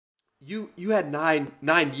you had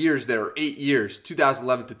nine years there, or 8 years,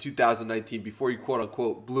 2011 to 2019, before you quote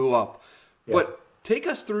unquote blew up. Yeah. But take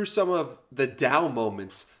us through some of the down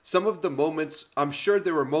moments. Some of the moments, I'm sure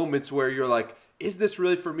there were moments where you're like, is this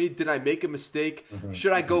really for me? Did I make a mistake?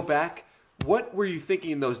 Should I go back? What were you thinking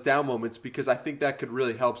in those down moments? Because I think that could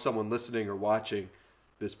really help someone listening or watching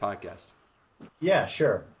this podcast. Yeah,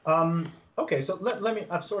 sure. Okay, so let me,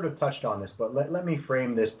 I've sort of touched on this, but let me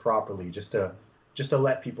frame this properly just to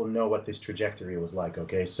let people know what this trajectory was like.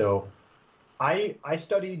 Okay, so I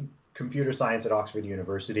studied computer science at Oxford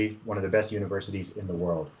University, one of the best universities in the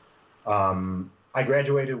world. I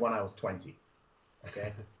graduated when I was 20.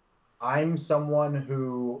 Okay. I'm someone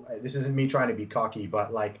who, this isn't me trying to be cocky,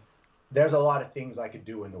 but like, there's a lot of things I could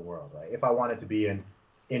do in the world, right? If I wanted to be an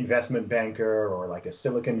investment banker or like a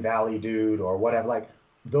Silicon Valley dude or whatever, like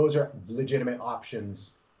those are legitimate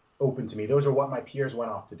options open to me. Those are what my peers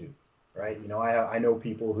went off to do, right? You know, I know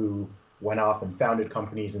people who went off and founded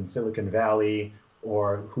companies in Silicon Valley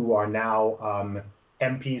or who are now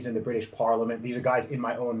MPs in the British Parliament. These are guys in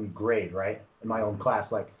my own grade, right? In my own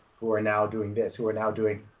class, like who are now doing this, who are now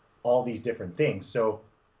doing all these different things. So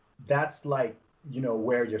that's like, you know,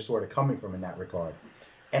 where you're sort of coming from in that regard.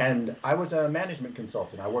 And I was a management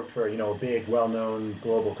consultant. I worked for, you know, a big, well-known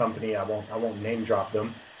global company. I won't name drop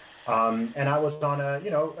them. And I was on a,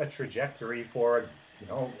 you know, a trajectory for, you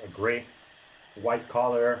know, a great white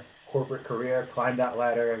collar corporate career, climb that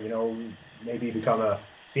ladder, you know, maybe become a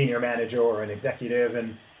senior manager or an executive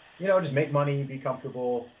and, you know, just make money, be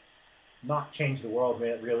comfortable, not change the world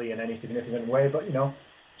really in any significant way, but, you know,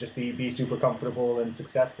 just be super comfortable and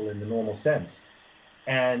successful in the normal sense.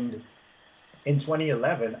 And in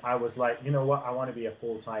 2011, I was like, you know what? I want to be a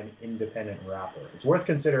full-time independent rapper. It's worth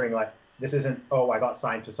considering, like, this isn't, oh, I got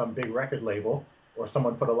signed to some big record label or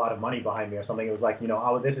someone put a lot of money behind me or something. It was like, you know,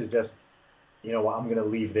 oh, this is just, you know what? I'm going to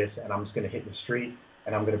leave this and I'm just going to hit the street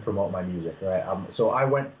and I'm going to promote my music, right? So I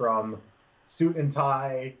went from suit and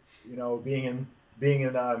tie, you know, being in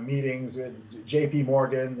meetings with JP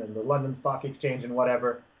Morgan and the London Stock Exchange and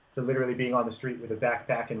whatever, to literally being on the street with a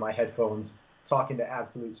backpack and my headphones, talking to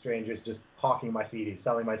absolute strangers, just hawking my CDs,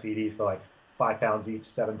 selling my CDs for like £5 each,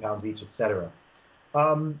 £7 each, etc.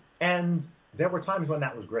 And there were times when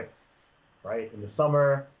that was great, right? In the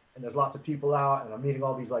summer, and there's lots of people out, and I'm meeting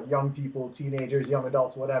all these like young people, teenagers, young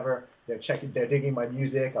adults, whatever. They're digging my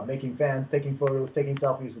music. I'm making fans, taking photos, taking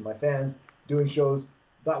selfies with my fans, doing shows.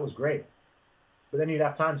 That was great. But then you'd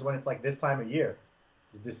have times when it's like this time of year,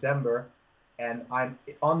 it's December, and I'm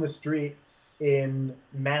on the street in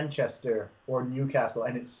Manchester or Newcastle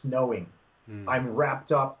and it's snowing. I'm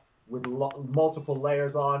wrapped up with multiple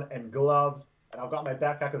layers on and gloves, and I've got my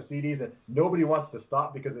backpack of CDs, and nobody wants to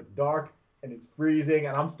stop because it's dark and it's freezing,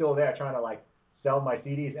 and I'm still there trying to like sell my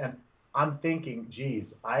CDs. And I'm thinking,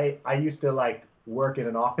 geez, I used to like work in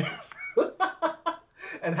an office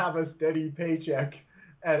and have a steady paycheck,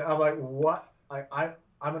 and I'm like, what? I'm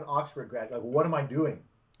an Oxford grad. Like, what am I doing?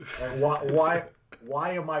 Like,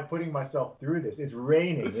 why am I putting myself through this? It's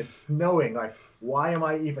raining, it's snowing. Like, why am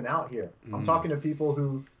I even out here? I'm talking to people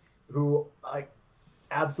who like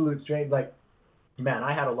absolute strange. Like, man,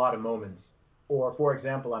 I had a lot of moments. Or, for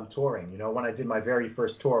example, I'm touring. You know, when I did my very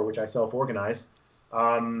first tour, which I self-organized,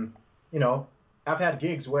 you know, I've had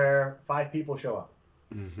gigs where 5 people show up.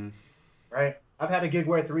 Right? I've had a gig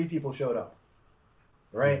where 3 people showed up.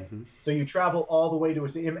 Right? So you travel all the way to a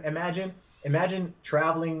city. Imagine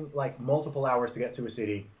traveling like multiple hours to get to a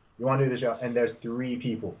city. You want to do the show, and there's 3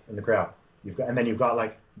 people in the crowd. And then you've got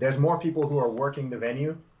like, there's more people who are working the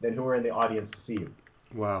venue than who are in the audience to see you.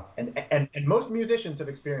 Wow. And most musicians have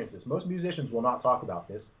experienced this. Most musicians will not talk about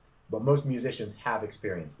this, but most musicians have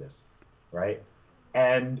experienced this, right?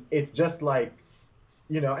 And it's just like,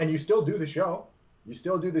 you know, and you still do the show. You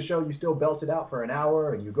still do the show. You still belt it out for an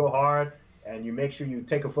hour, and you go hard, and you make sure you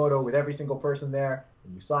take a photo with every single person there,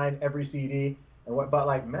 and you sign every CD. But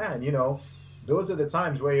like, man, you know, those are the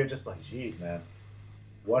times where you're just like, geez, man,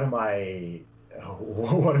 what am I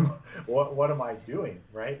doing,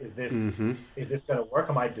 right? Is this gonna work?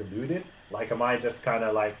 Am I deluded? Like, am I just kind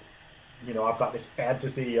of like, you know, I've got this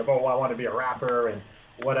fantasy of, oh, I want to be a rapper and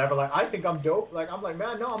whatever. Like, I think I'm dope. Like, I'm like,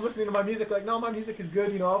 man, no, I'm listening to my music. Like, no, my music is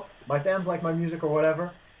good, you know, my fans like my music or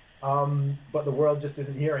whatever. But the world just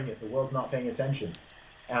isn't hearing it. The world's not paying attention.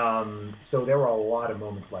 So there were a lot of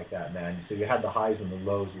moments like that, man. So you had the highs and the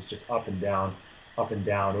lows. It's just up and down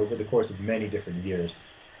over the course of many different years.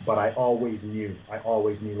 But I always knew,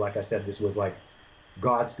 like I said, this was like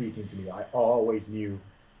God speaking to me. I always knew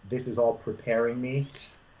this is all preparing me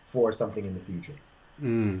for something in the future.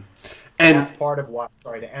 And that's part of why,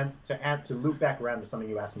 sorry, to loop back around to something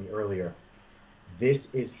you asked me earlier. this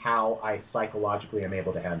is how I psychologically am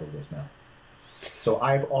able to handle this now. So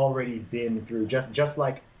I've already been through just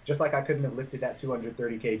like I couldn't have lifted that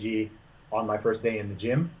 230 kg on my first day in the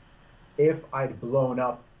gym. If I'd blown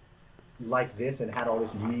up like this and had all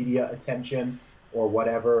this media attention or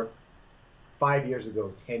whatever 5 years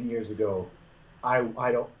ago, 10 years ago, I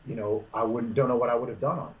don't, you know, don't know what I would have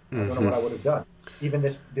done on. I don't know what I would have done. Even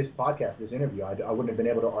this podcast, this interview, I wouldn't have been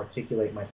able to articulate myself